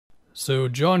So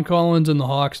John Collins and the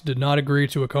Hawks did not agree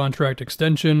to a contract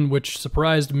extension, which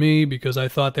surprised me because I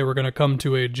thought they were going to come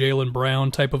to a Jaylen Brown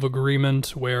type of agreement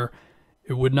where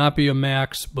it would not be a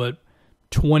max, but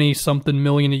 20-something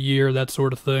million a year, that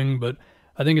sort of thing. But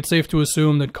I think it's safe to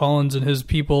assume that Collins and his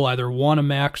people either want a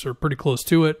max or pretty close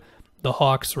to it. The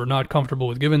Hawks were not comfortable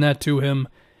with giving that to him.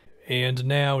 And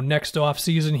now, next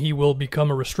offseason, he will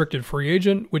become a restricted free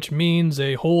agent, which means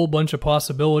a whole bunch of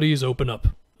possibilities open up.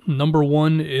 Number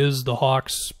one is the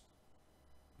Hawks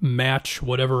match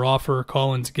whatever offer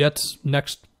Collins gets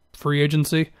next free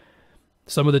agency.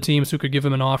 Some of the teams who could give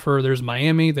him an offer, there's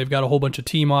Miami. They've got a whole bunch of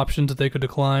team options that they could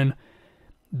decline.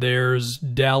 There's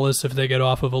Dallas if they get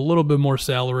off of a little bit more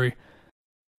salary.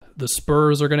 The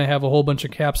Spurs are going to have a whole bunch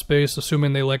of cap space,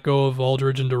 assuming they let go of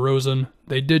Aldridge and DeRozan.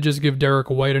 They did just give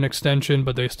Derek White an extension,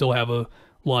 but they still have a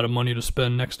lot of money to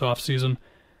spend next offseason.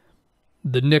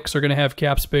 The Knicks are going to have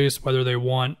cap space, whether they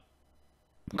want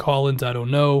Collins, I don't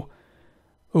know.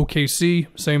 OKC,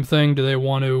 same thing. Do they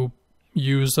want to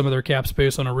use some of their cap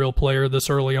space on a real player this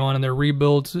early on in their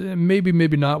rebuilds? Maybe,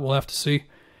 maybe not. We'll have to see.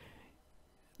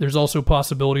 There's also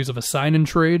possibilities of a sign-and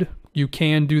trade. You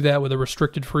can do that with a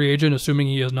restricted free agent, assuming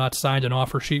he has not signed an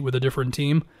offer sheet with a different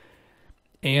team.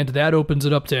 And that opens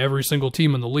it up to every single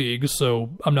team in the league,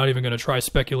 so I'm not even going to try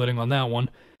speculating on that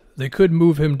one. They could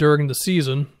move him during the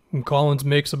season. And Collins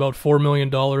makes about $4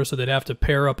 million, so they'd have to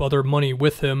pair up other money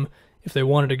with him if they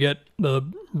wanted to get a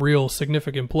real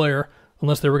significant player,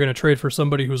 unless they were going to trade for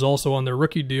somebody who's also on their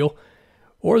rookie deal.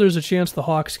 Or there's a chance the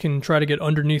Hawks can try to get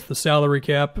underneath the salary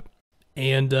cap,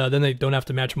 and then they don't have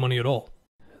to match money at all.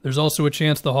 There's also a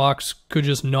chance the Hawks could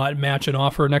just not match an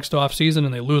offer next offseason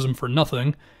and they lose him for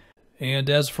nothing. And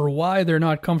as for why they're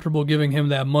not comfortable giving him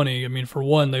that money, I mean, for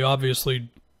one, they obviously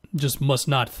just must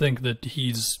not think that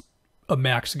he's a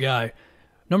max guy.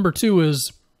 Number two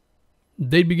is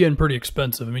they'd be getting pretty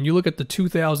expensive. I mean, you look at the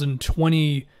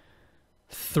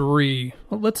 2023,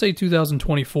 well, let's say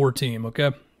 2024 team,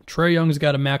 okay? Trae Young's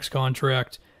got a max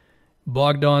contract.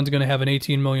 Bogdan's going to have an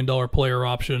 $18 million player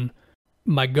option.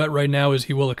 My gut right now is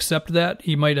he will accept that.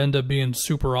 He might end up being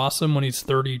super awesome when he's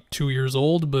 32 years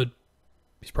old, but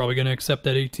he's probably going to accept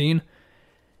that 18.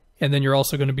 And then you're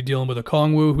also going to be dealing with a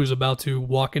Okongwu who's about to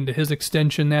walk into his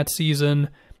extension that season.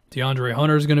 DeAndre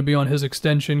Hunter is going to be on his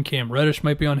extension. Cam Reddish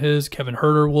might be on his. Kevin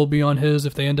Huerter will be on his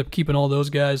if they end up keeping all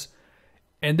those guys.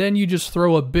 And then you just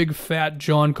throw a big fat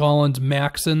John Collins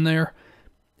max in there,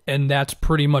 and that's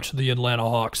pretty much the Atlanta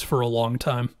Hawks for a long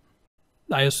time.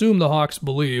 I assume the Hawks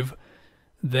believe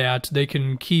that they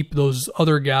can keep those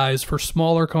other guys for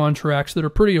smaller contracts that are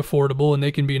pretty affordable and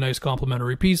they can be nice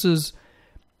complementary pieces.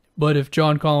 But if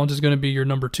John Collins is going to be your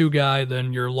number two guy,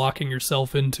 then you're locking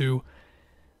yourself into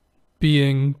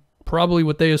being probably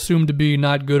what they assume to be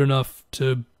not good enough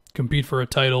to compete for a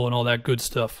title and all that good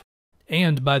stuff.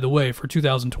 And, by the way, for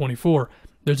 2024,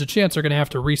 there's a chance they're going to have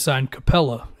to re-sign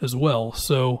Capella as well.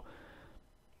 So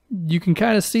you can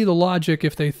kind of see the logic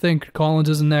if they think Collins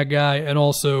isn't that guy, and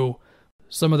also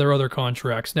some of their other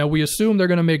contracts. Now, we assume they're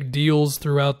going to make deals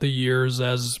throughout the years,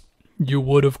 as you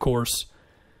would, of course.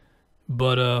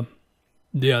 But,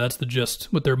 yeah, that's the gist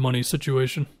with their money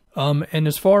situation. And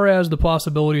as far as the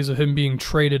possibilities of him being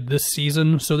traded this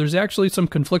season, so there's actually some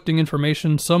conflicting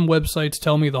information. Some websites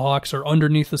tell me the Hawks are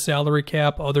underneath the salary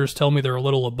cap. Others tell me they're a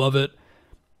little above it.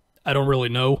 I don't really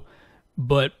know.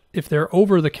 But if they're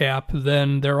over the cap,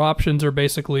 then their options are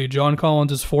basically John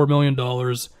Collins is $4 million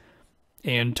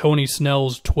and Tony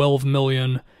Snell's $12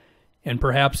 million and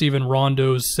perhaps even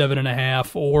Rondo's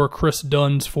 $7.5 or Chris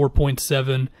Dunn's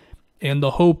 $4.7. And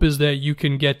the hope is that you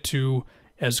can get to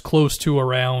as close to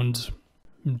around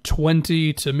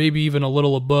 20 to maybe even a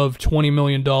little above $20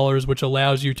 million, which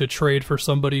allows you to trade for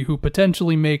somebody who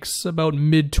potentially makes about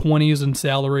mid-20s in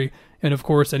salary, and of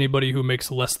course anybody who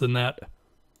makes less than that.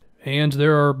 And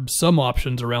there are some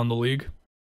options around the league.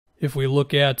 If we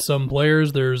look at some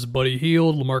players, there's Buddy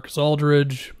Hield, LaMarcus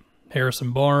Aldridge,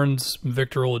 Harrison Barnes,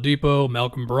 Victor Oladipo,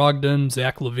 Malcolm Brogdon,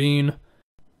 Zach LaVine,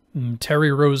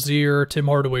 Terry Rozier, Tim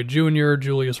Hardaway Jr.,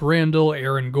 Julius Randle,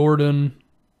 Aaron Gordon.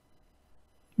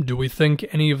 Do we think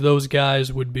any of those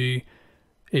guys would be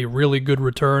a really good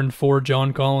return for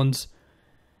John Collins?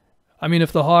 I mean,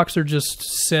 if the Hawks are just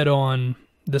set on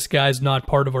this guy's not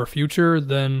part of our future,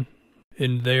 then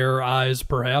in their eyes,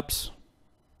 perhaps.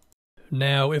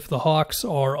 Now, if the Hawks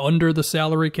are under the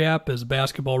salary cap, as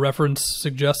Basketball Reference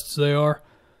suggests they are,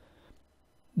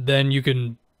 then you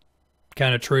can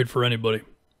kind of trade for anybody,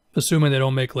 assuming they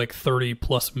don't make like 30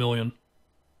 plus million.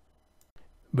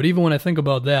 But even when I think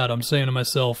about that, I'm saying to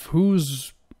myself,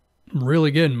 who's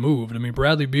really getting moved? I mean,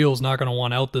 Bradley Beal's not going to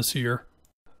want out this year.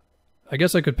 I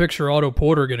guess I could picture Otto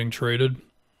Porter getting traded.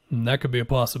 And that could be a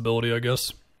possibility, I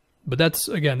guess. But that's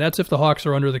if the Hawks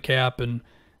are under the cap, and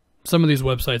some of these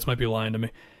websites might be lying to me.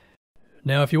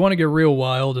 Now, if you want to get real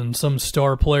wild and some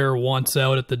star player wants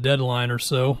out at the deadline or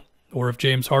so, or if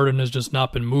James Harden has just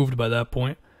not been moved by that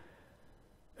point,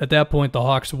 at that point the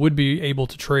Hawks would be able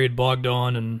to trade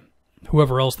Bogdan and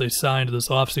whoever else they signed this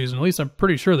offseason. At least I'm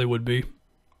pretty sure they would be.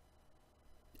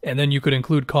 And then you could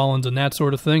include Collins and that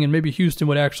sort of thing, and maybe Houston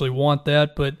would actually want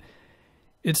that, but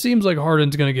it seems like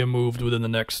Harden's going to get moved within the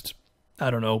next,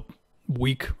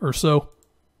 week or so.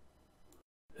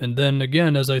 And then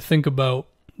again, as I think about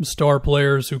star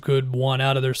players who could want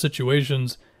out of their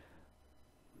situations,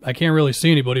 I can't really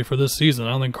see anybody for this season.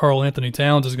 I don't think Karl Anthony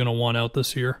Towns is going to want out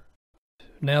this year.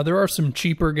 Now, there are some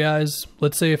cheaper guys.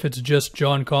 Let's say if it's just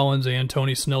John Collins and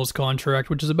Tony Snell's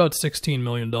contract, which is about $16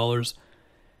 million,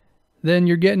 then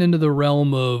you're getting into the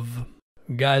realm of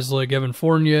guys like Evan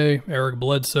Fournier, Eric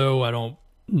Bledsoe. I don't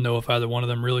know if either one of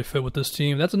them really fit with this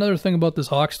team. That's another thing about this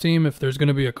Hawks team, if there's going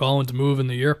to be a Collins move in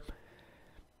the year.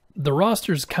 The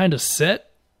roster's kind of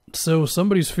set, so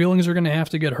somebody's feelings are going to have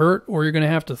to get hurt, or you're going to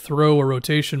have to throw a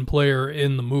rotation player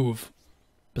in the move.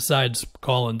 Besides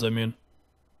Collins, I mean.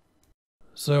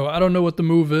 So I don't know what the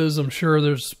move is. I'm sure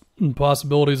there's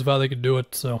possibilities of how they could do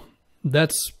it, so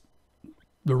that's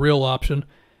the real option.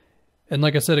 And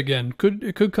like I said again,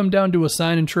 it could come down to a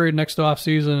sign and trade next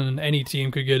offseason, and any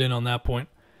team could get in on that point.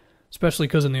 Especially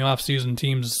because in the offseason,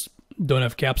 teams don't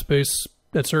have cap space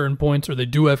at certain points, or they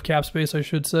do have cap space, I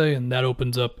should say, and that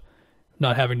opens up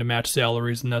not having to match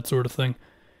salaries and that sort of thing.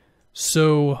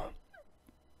 So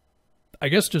I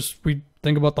guess just we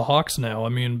think about the Hawks now. I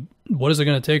mean, what is it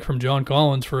going to take from John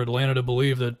Collins for Atlanta to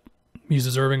believe that he's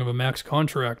deserving of a max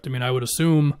contract? I mean, I would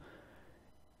assume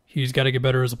he's got to get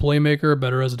better as a playmaker,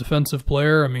 better as a defensive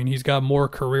player. I mean, he's got more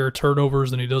career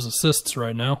turnovers than he does assists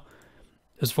right now.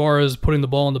 As far as putting the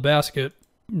ball in the basket,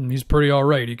 he's pretty all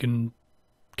right. He can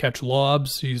catch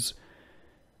lobs. He's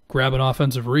grabbing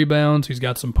offensive rebounds. He's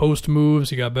got some post moves.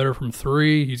 He got better from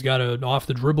three. He's got an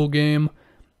off-the-dribble game.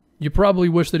 You probably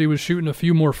wish that he was shooting a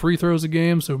few more free throws a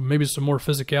game, so maybe some more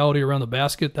physicality around the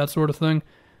basket, that sort of thing.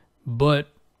 But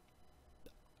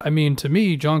I mean, to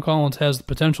me, John Collins has the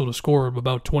potential to score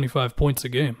about 25 points a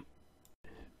game.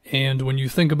 And when you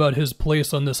think about his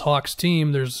place on this Hawks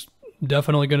team, there's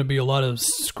definitely going to be a lot of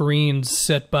screens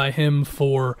set by him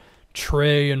for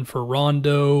Trey and for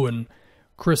Rondo and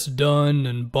Chris Dunn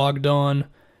and Bogdan.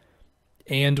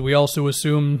 And we also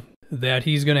assume that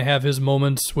he's going to have his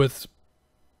moments with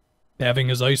having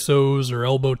his ISOs or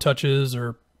elbow touches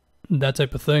or that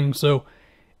type of thing. So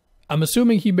I'm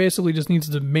assuming he basically just needs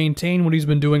to maintain what he's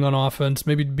been doing on offense,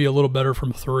 maybe be a little better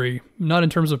from three, not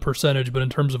in terms of percentage, but in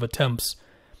terms of attempts,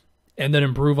 and then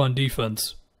improve on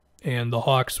defense. And the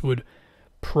Hawks would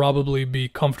probably be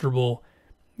comfortable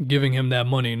giving him that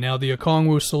money. Now, the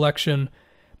Okongwu selection,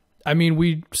 I mean,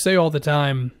 we say all the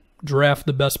time, draft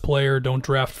the best player, don't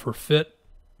draft for fit.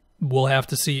 We'll have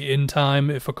to see in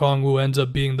time if Okongwu ends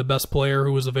up being the best player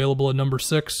who was available at number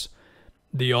 6.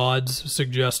 The odds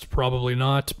suggest probably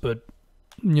not, but,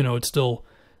 it's still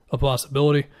a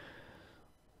possibility.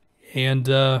 And,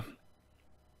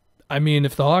 I mean,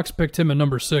 if the Hawks picked him at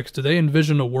number 6, do they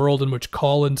envision a world in which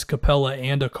Collins, Capella,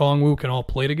 and Okongwu can all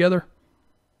play together?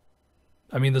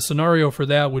 I mean, the scenario for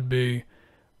that would be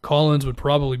Collins would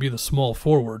probably be the small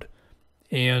forward,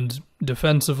 and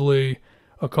defensively,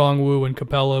 Okongwu and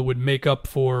Capella would make up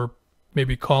for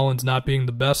maybe Collins not being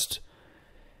the best.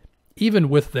 Even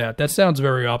with that sounds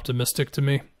very optimistic to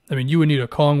me. I mean, you would need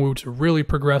Okongwu to really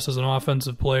progress as an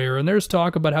offensive player, and there's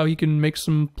talk about how he can make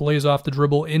some plays off the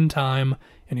dribble in time,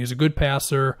 and he's a good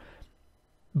passer,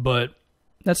 but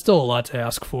that's still a lot to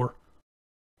ask for.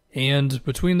 And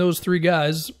between those three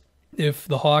guys, if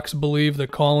the Hawks believe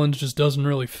that Collins just doesn't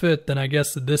really fit, then I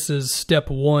guess this is step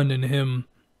one in him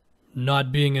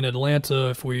not being in Atlanta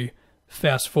if we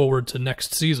fast forward to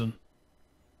next season.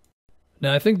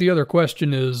 Now, I think the other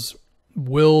question is,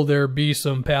 will there be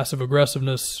some passive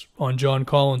aggressiveness on John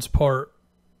Collins' part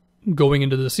going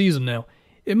into the season now?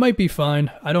 It might be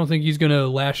fine. I don't think he's going to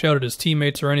lash out at his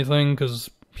teammates or anything because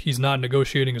he's not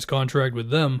negotiating his contract with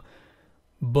them.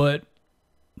 But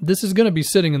this is going to be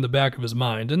sitting in the back of his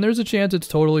mind, and there's a chance it's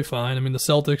totally fine. I mean, the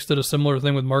Celtics did a similar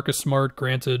thing with Marcus Smart.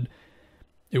 Granted,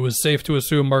 it was safe to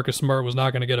assume Marcus Smart was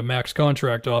not going to get a max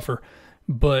contract offer,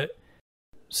 but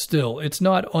still, it's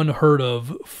not unheard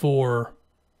of for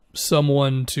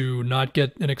someone to not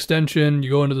get an extension. You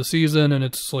go into the season, and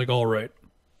it's like, all right.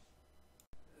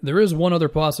 There is one other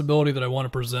possibility that I want to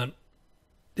present.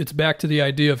 It's back to the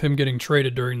idea of him getting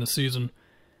traded during the season.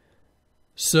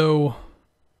 So,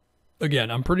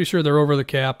 Again, I'm pretty sure they're over the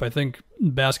cap. I think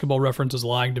Basketball Reference is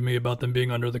lying to me about them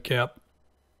being under the cap.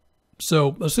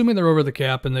 So, assuming they're over the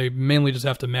cap and they mainly just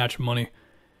have to match money,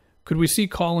 could we see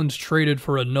Collins traded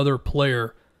for another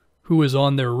player who is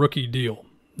on their rookie deal?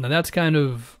 Now, that's kind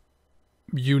of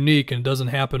unique and doesn't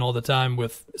happen all the time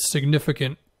with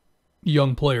significant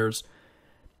young players.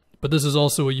 But this is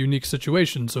also a unique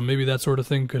situation, so maybe that sort of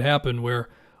thing could happen where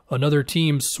another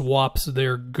team swaps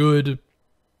their good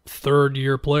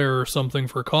third-year player or something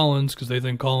for Collins because they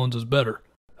think Collins is better.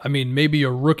 I mean, maybe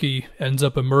a rookie ends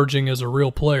up emerging as a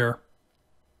real player,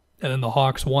 and then the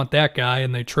Hawks want that guy,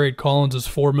 and they trade Collins as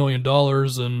 $4 million,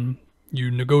 and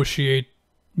you negotiate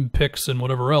picks and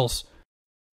whatever else.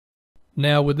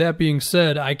 Now, with that being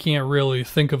said, I can't really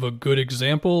think of a good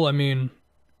example. I mean,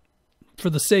 for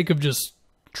the sake of just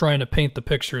trying to paint the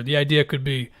picture, the idea could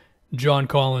be John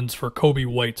Collins for Kobe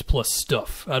White plus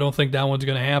stuff. I don't think that one's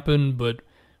going to happen, but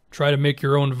try to make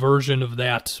your own version of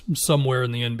that somewhere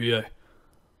in the NBA.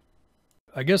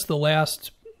 I guess the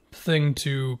last thing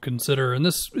to consider, and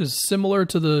this is similar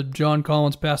to the John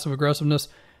Collins passive aggressiveness,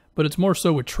 but it's more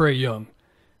so with Trae Young.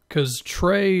 Because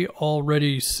Trae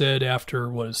already said after,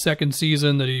 his second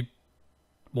season that he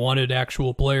wanted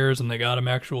actual players and they got him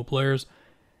actual players.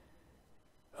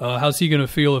 How's he going to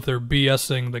feel if they're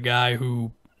BSing the guy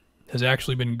who has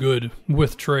actually been good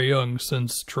with Trae Young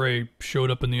since Trae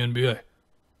showed up in the NBA?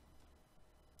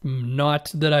 Not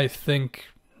that I think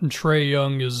Trae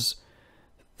Young is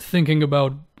thinking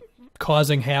about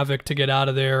causing havoc to get out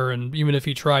of there, and even if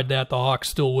he tried that, the Hawks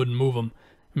still wouldn't move him.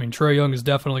 I mean, Trae Young is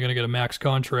definitely going to get a max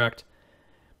contract.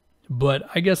 But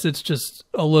I guess it's just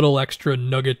a little extra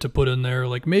nugget to put in there.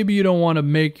 Like, maybe you don't want to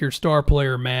make your star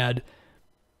player mad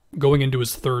going into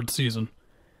his third season.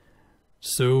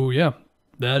 So, yeah,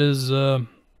 that is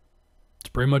it's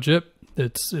pretty much it.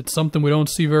 It's something we don't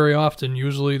see very often.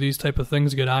 Usually these type of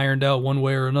things get ironed out one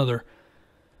way or another.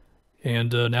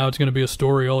 And now it's going to be a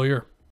story all year.